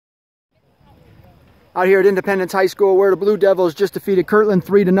Out here at Independence High School, where the Blue Devils just defeated Kirtland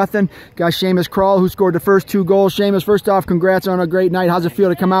 3-0. Got Seamus Kral, who scored the first 2 goals. Seamus, first off, congrats on a great night. How's it feel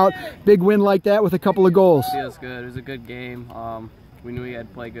to come out, big win like that with a couple of goals? It feels good. It was a good game. We knew we had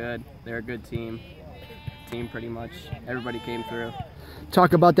to play good. They're a good team. Pretty much. Everybody came through.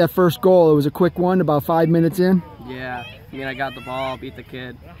 Talk about that first goal. It was a quick one, about 5 minutes in. Yeah. I mean, I got the ball, beat the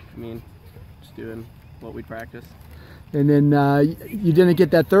kid. I mean, just doing what we practiced. And then you didn't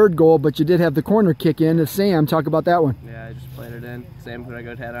get that third goal, but you did have the corner kick in to Sam. Talk about that one. Yeah, I just played it in. Sam put a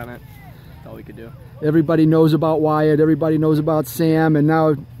good head on it. That's all we could do. Everybody knows about Wyatt. Everybody knows about Sam, and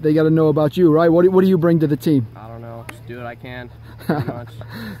now they got to know about you, right? What do you bring to the team? I don't know. Just do what I can. Pretty much.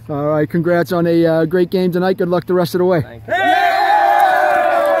 All right. Congrats on a great game tonight. Good luck the rest of the way. Thank you.